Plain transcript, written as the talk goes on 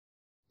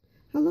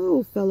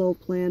Hello fellow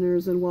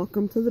planners, and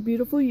welcome to the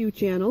Beautiful You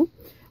channel.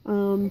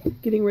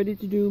 Getting ready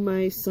to do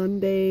my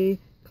Sunday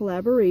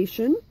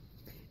collaboration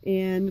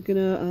and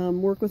gonna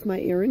work with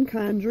my Erin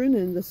Condren,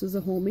 and this is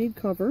a homemade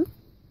cover.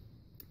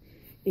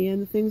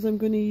 And the things I'm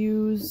going to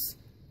use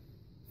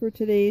for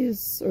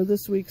today's or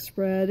this week's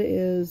spread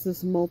is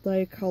this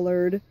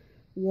multicolored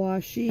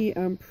washi.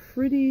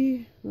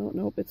 Oh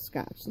nope, it's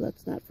Scotch, so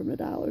that's not from the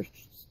Dollar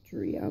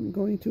Tree. I'm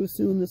going to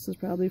assume this is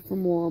probably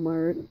from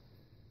Walmart.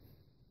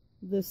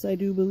 This I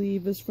do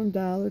believe is from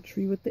Dollar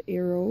Tree with the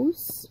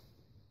arrows.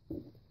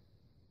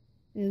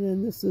 And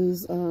then this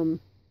is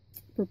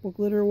purple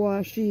glitter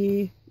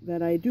washi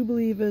that I do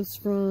believe is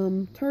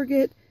from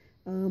Target,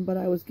 but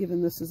I was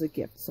given this as a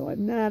gift, so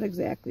I'm not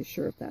exactly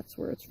sure if that's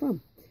where it's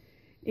from.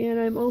 And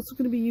I'm also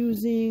going to be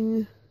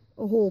using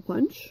a hole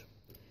punch,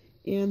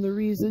 and the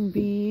reason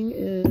being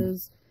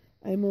is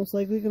I'm most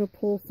likely going to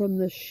pull from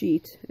this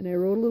sheet. And I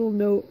wrote a little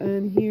note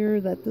on here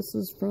that this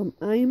is from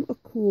I'm a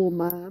Cool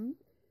Mom.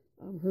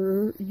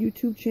 Her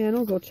YouTube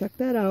channel, go check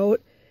that out.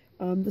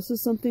 This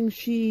is something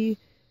she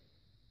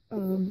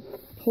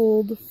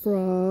pulled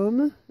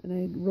from, and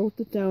I wrote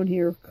it down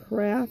here,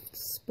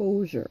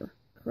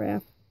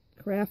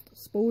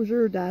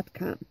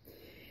 craftsposure.com.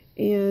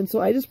 And so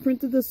I just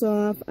printed this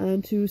off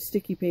onto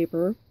sticky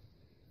paper,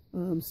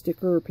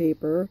 sticker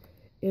paper,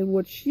 and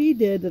what she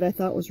did that I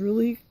thought was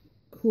really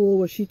cool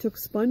was she took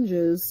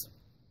sponges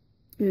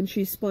and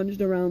she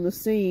sponged around the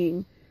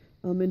saying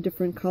in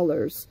different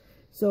colors.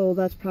 So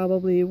that's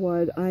probably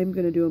what I'm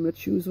going to do. I'm going to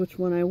choose which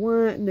one I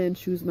want and then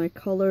choose my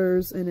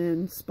colors and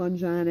then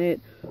sponge on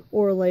it.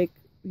 Or like,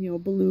 you know,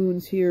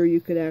 balloons here, you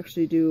could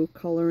actually do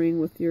coloring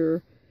with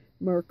your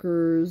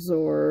markers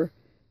or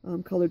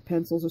colored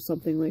pencils or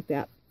something like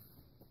that.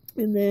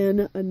 And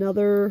then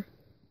another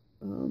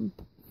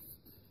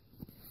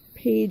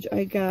page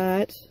I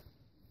got,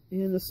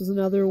 and this is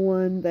another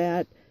one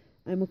that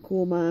I'm a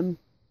Cool Mom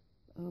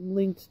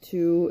linked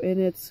to, and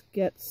it's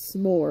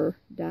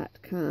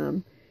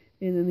getsmore.com.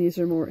 And then these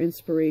are more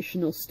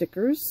inspirational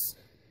stickers.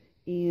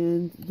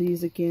 And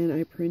these, again,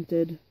 I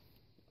printed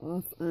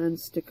off on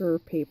sticker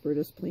paper,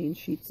 just plain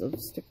sheets of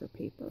sticker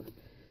paper.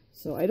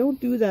 So I don't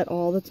do that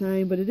all the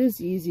time, but it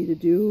is easy to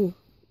do,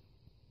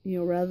 you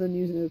know, rather than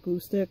using a glue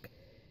stick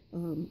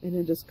and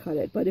then just cut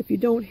it. But if you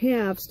don't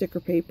have sticker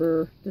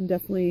paper, then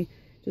definitely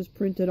just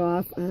print it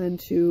off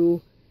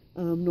onto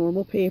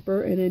normal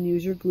paper and then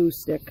use your glue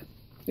stick.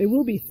 It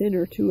will be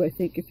thinner too, I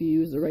think, if you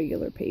use the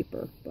regular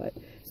paper, but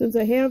since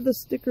I have the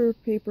sticker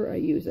paper, I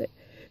use it.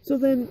 So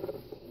then,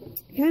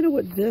 kind of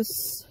what this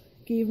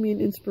gave me an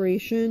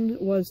inspiration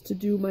was to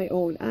do my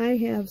own. I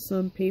have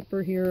some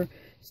paper here,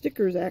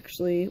 stickers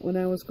actually, when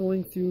I was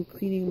going through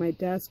cleaning my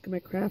desk, my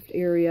craft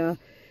area,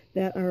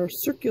 that are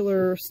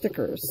circular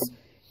stickers.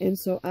 And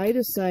so I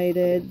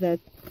decided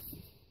that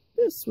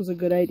this was a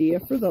good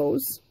idea for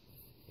those.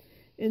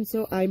 And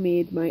so I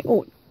made my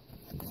own.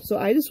 So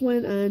I just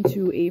went on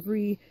to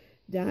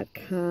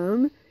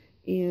Avery.com,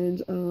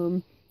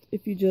 and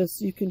if you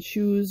can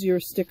choose your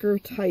sticker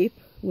type,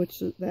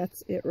 which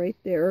that's it right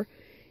there,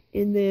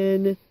 and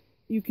then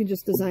you can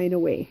just design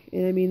away.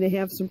 And I mean, they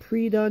have some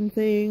pre-done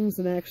things,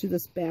 and actually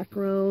this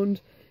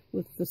background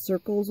with the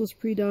circles was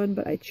pre-done,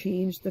 but I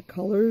changed the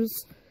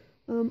colors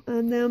on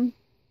them,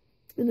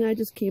 and then I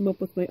just came up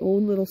with my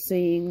own little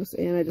sayings,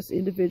 and I just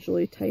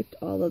individually typed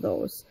all of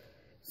those.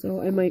 So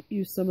I might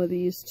use some of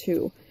these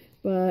too.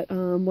 But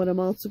what I'm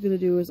also going to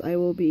do is I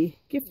will be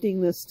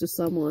gifting this to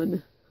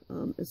someone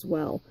as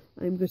well.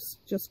 I'm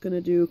just going to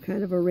do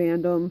kind of a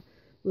random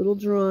little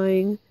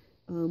drawing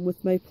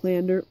with my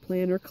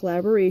planner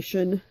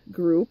collaboration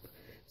group.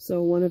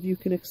 So one of you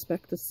can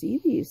expect to see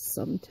these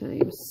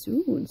sometime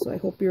soon. So I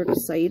hope you're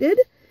excited,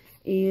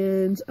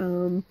 and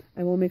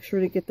I will make sure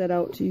to get that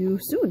out to you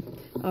soon.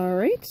 All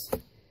right.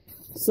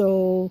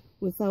 So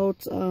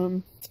without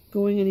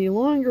going any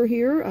longer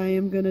here, I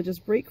am going to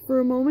just break for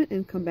a moment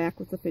and come back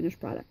with the finished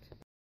product.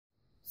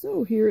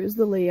 So here is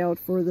the layout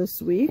for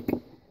this week.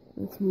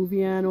 Let's move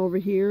you on over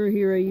here.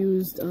 Here I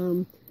used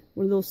one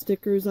of those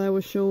stickers I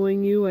was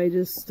showing you. I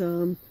just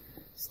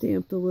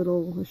stamped a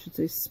little, I should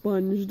say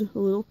sponged a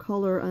little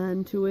color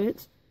onto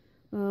it.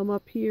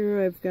 Up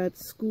here I've got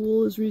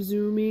school is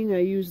resuming. I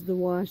used the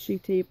washi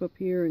tape up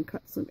here and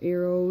cut some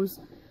arrows.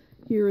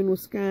 Here in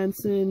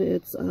Wisconsin,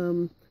 it's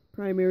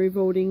primary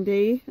voting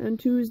day on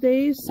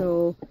Tuesday,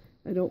 so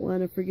I don't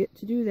want to forget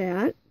to do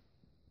that.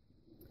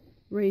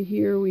 Right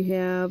here we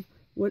have,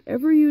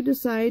 whatever you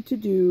decide to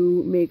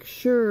do, make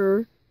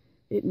sure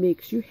it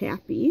makes you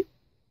happy.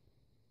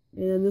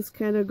 And this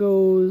kind of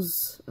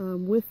goes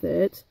with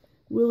it.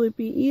 Will it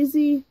be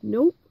easy?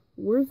 Nope.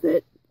 Worth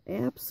it?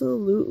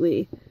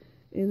 Absolutely.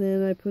 And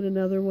then I put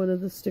another one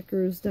of the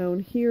stickers down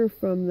here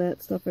from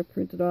that stuff I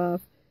printed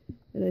off,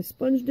 and I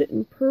sponged it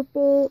in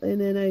purple, and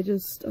then I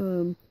just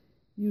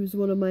used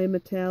one of my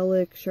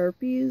metallic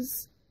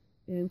Sharpies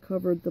and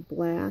covered the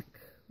black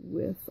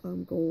with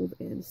gold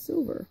and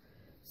silver.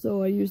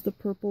 So I used the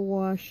purple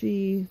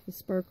washi, the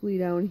sparkly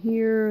down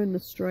here, and the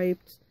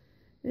striped,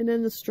 and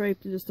then the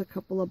striped in just a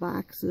couple of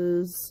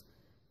boxes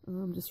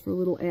just for a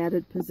little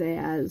added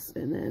pizzazz,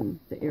 and then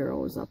the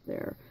arrow is up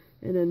there.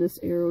 And then this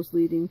arrow is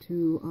leading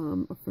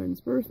to a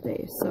friend's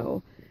birthday.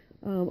 So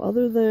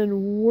other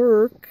than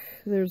work,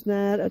 there's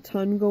not a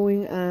ton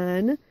going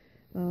on.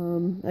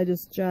 I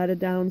just jotted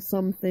down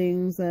some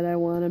things that I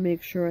want to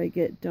make sure I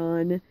get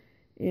done.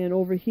 And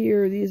over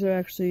here, these are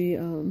actually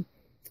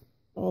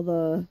all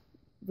the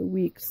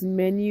week's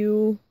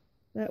menu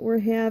that we're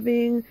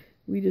having.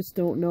 We just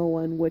don't know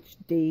on which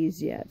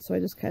days yet. So I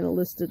just kind of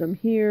listed them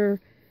here.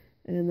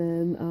 And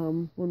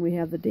then when we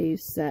have the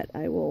days set,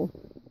 I will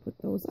put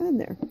those on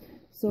there.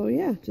 So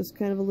yeah, just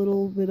kind of a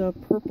little bit of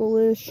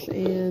purplish,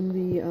 and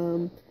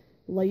the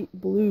light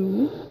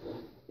blue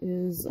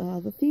is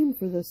the theme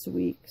for this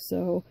week.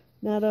 So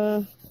not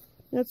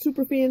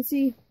super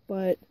fancy,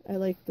 but I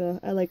like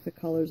the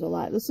colors a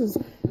lot. This is,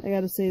 I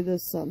gotta say,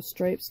 this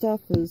stripe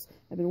stuff is,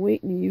 I've been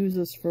waiting to use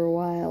this for a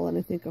while, and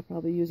I think I'll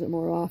probably use it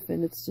more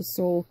often. It's just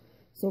so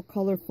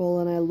colorful,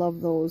 and I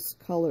love those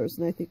colors,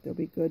 and I think they'll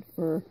be good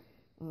for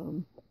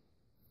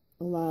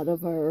a lot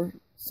of our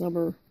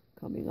summer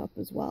coming up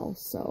as well.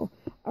 So,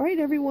 all right,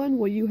 everyone.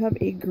 Well, you have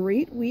a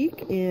great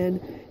week, and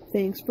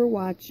thanks for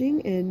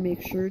watching, and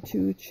make sure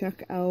to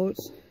check out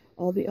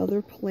all the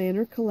other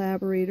planner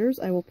collaborators.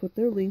 I will put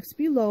their links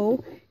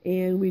below,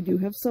 and we do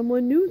have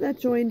someone new that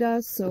joined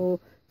us, so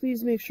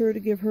please make sure to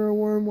give her a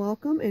warm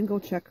welcome and go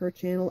check her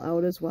channel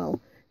out as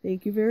well.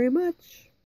 Thank you very much.